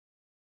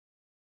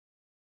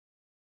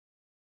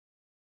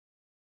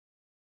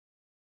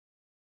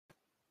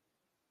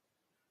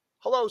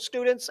Hello,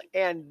 students,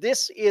 and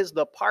this is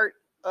the part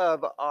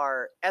of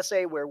our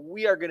essay where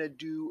we are going to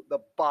do the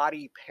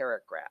body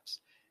paragraphs.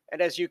 And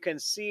as you can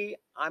see,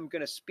 I'm going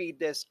to speed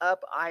this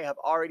up. I have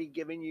already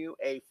given you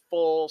a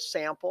full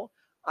sample.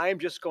 I'm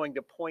just going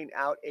to point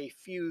out a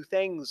few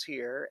things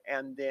here,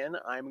 and then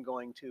I'm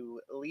going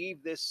to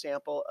leave this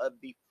sample of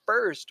the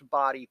first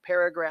body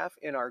paragraph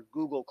in our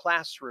Google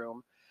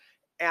Classroom.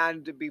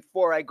 And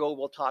before I go,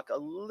 we'll talk a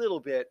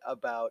little bit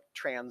about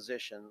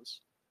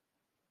transitions.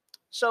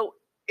 So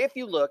if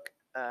you look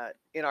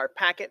in our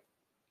packet,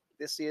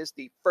 this is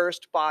the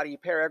first body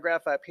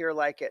paragraph up here,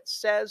 like it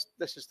says.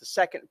 This is the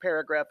second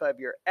paragraph of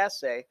your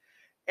essay.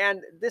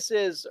 And this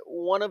is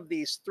one of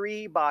these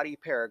three body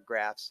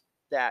paragraphs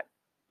that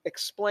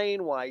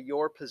explain why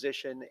your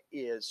position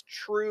is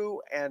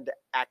true and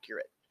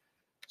accurate.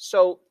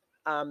 So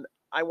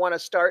I want to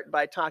start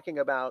by talking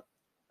about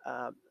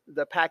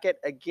the packet.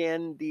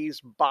 Again, these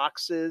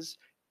boxes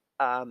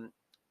um,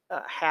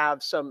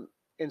 have some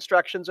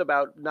instructions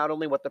about not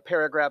only what the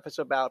paragraph is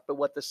about, but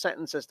what the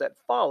sentences that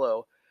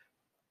follow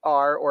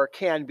are or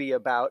can be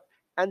about.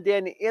 And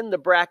then in the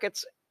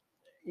brackets,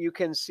 you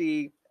can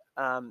see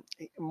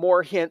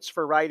more hints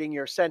for writing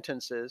your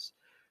sentences.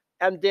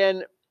 And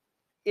then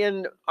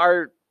in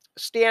our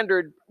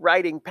standard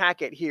writing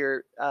packet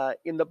here,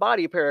 in the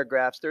body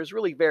paragraphs, there's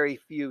really very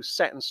few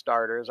sentence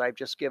starters. I've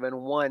just given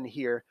one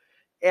here.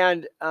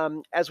 And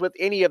as with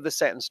any of the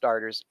sentence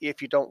starters,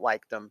 if you don't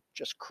like them,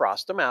 just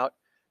cross them out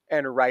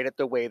and write it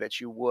the way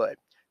that you would.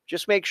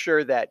 Just make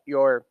sure that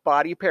your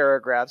body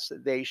paragraphs,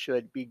 they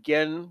should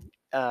begin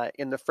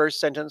in the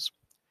first sentence.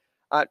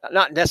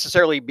 Not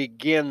necessarily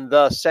begin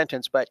the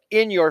sentence, but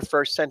in your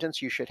first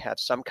sentence, you should have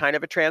some kind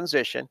of a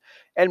transition.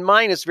 And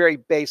mine is very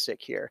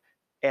basic here.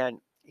 And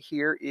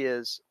here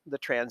is the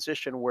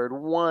transition word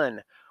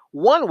one.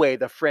 One way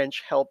the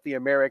French helped the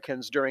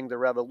Americans during the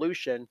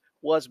Revolution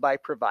was by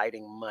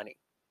providing money.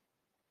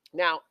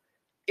 Now,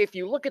 if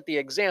you look at the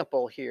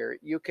example here,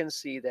 you can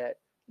see that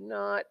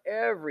not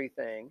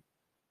everything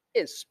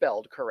is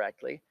spelled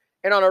correctly.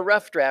 And on a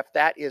rough draft,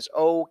 that is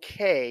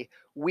okay.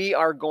 We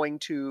are going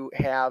to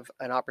have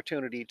an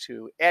opportunity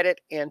to edit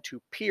and to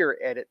peer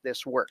edit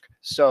this work.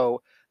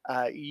 So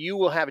you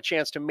will have a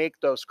chance to make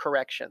those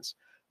corrections.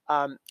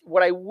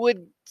 What I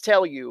would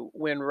tell you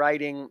when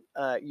writing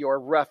your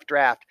rough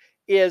draft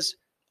is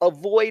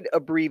avoid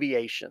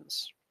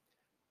abbreviations.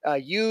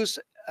 Use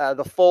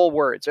the full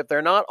words. If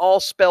they're not all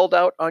spelled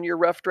out on your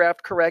rough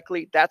draft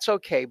correctly, that's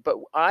okay. But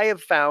I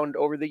have found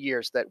over the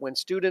years that when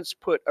students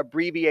put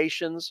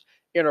abbreviations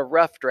in a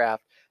rough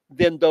draft,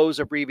 then those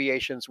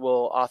abbreviations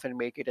will often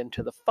make it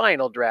into the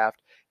final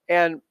draft.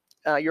 And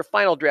your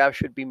final draft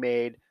should be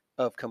made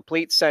of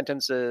complete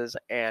sentences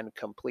and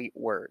complete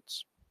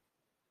words.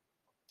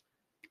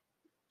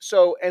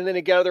 So, and then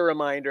again, a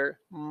reminder,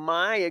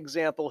 my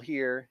example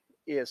here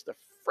is the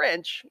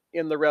French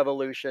in the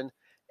Revolution,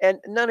 and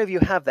none of you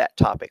have that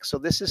topic. So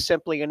this is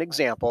simply an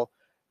example.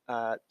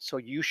 So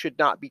you should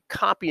not be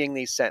copying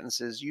these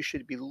sentences. You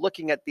should be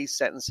looking at these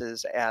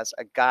sentences as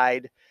a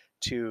guide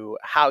to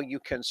how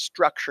you can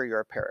structure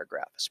your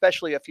paragraph,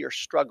 especially if you're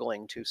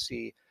struggling to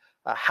see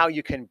how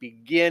you can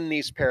begin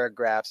these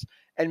paragraphs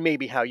and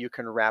maybe how you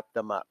can wrap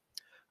them up.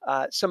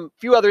 Some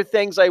few other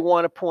things I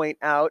want to point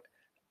out.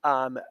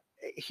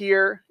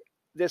 Here,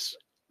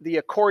 the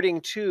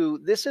according to,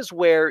 this is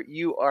where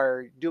you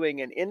are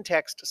doing an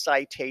in-text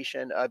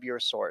citation of your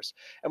source.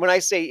 And when I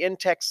say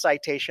in-text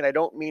citation, I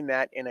don't mean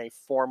that in a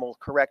formal,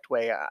 correct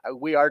way.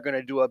 We are going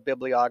to do a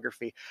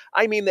bibliography.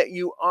 I mean that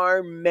you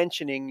are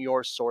mentioning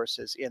your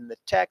sources in the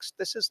text.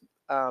 This is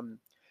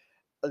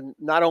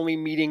not only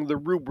meeting the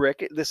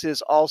rubric, this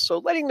is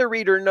also letting the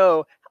reader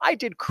know I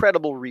did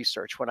credible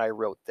research when I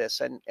wrote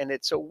this. And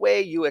it's a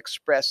way you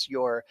express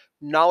your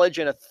knowledge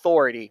and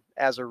authority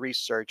as a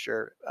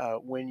researcher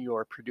when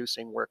you're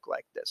producing work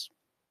like this.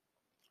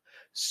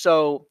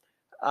 So,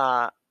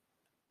 and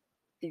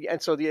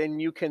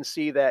you can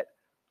see that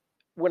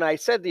when I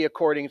said the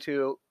according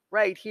to,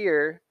 right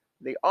here,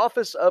 the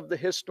Office of the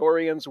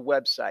Historian's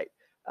website.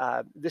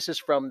 This is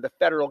from the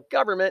federal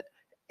government,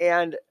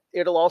 and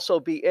it'll also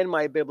be in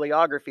my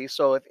bibliography.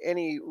 So if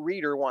any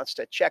reader wants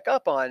to check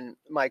up on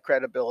my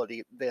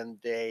credibility, then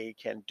they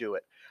can do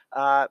it.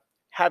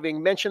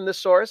 Having mentioned the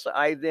source,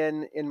 I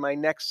then, in my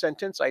next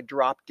sentence, I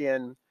dropped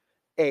in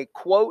a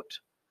quote.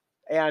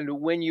 And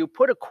when you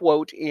put a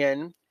quote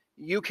in,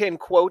 you can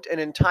quote an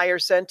entire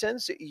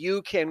sentence.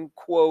 You can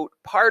quote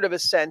part of a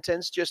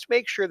sentence. Just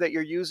make sure that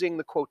you're using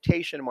the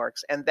quotation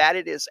marks and that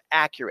it is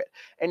accurate.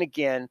 And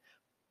again,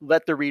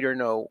 let the reader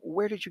know,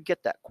 where did you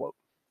get that quote?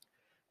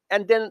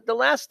 And then the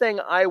last thing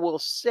I will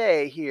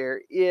say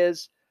here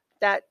is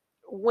that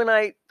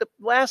the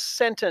last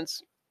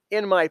sentence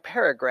in my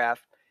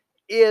paragraph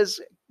is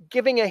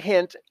giving a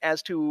hint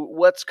as to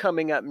what's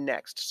coming up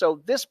next.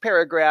 So this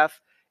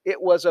paragraph,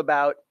 it was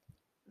about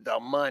the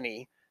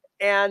money.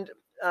 And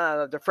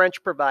the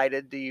French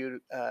provided the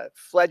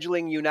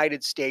fledgling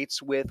United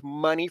States with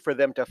money for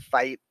them to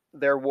fight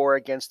their war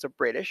against the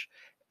British.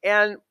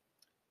 And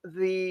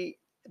the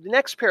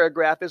next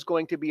paragraph is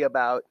going to be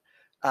about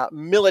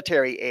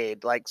military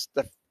aid, like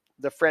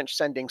the French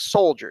sending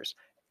soldiers.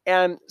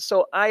 And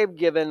so I have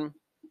given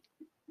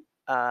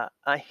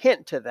a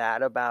hint to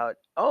that about,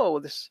 oh,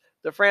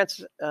 the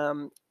France,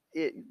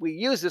 we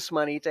use this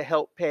money to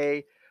help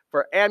pay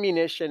for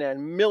ammunition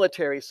and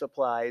military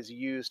supplies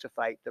used to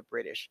fight the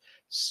British.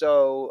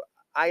 So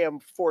I am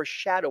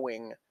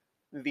foreshadowing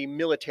the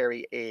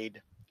military aid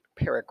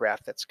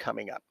paragraph that's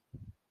coming up.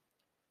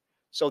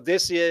 So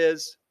this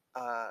is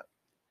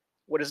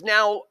what is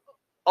now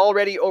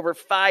already over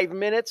 5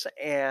 minutes,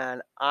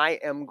 and I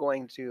am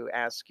going to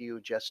ask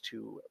you just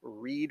to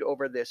read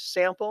over this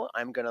sample.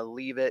 I'm going to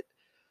leave it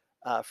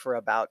for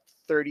about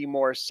 30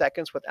 more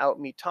seconds without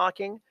me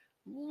talking.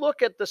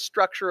 Look at the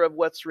structure of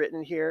what's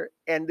written here,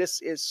 and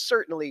this is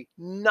certainly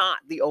not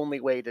the only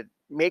way to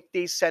make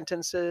these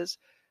sentences.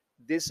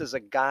 This is a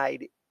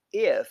guide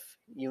if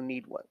you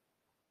need one.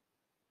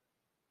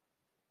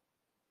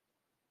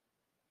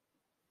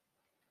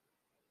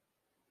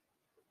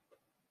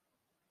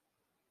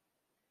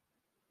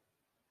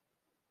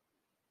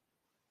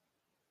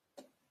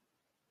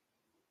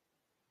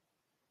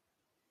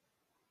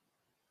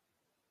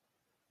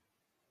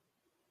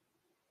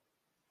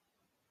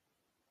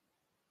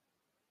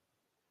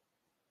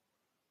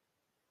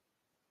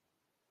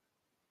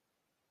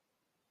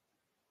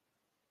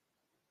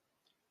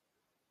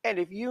 And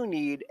if you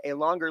need a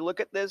longer look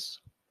at this,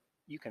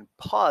 you can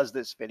pause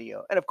this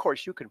video. And of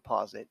course, you can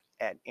pause it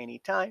at any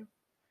time.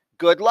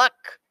 Good luck.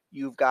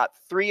 You've got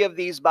 3 of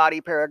these body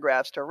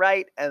paragraphs to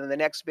write, and in the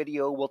next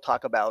video, we'll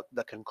talk about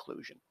the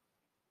conclusion.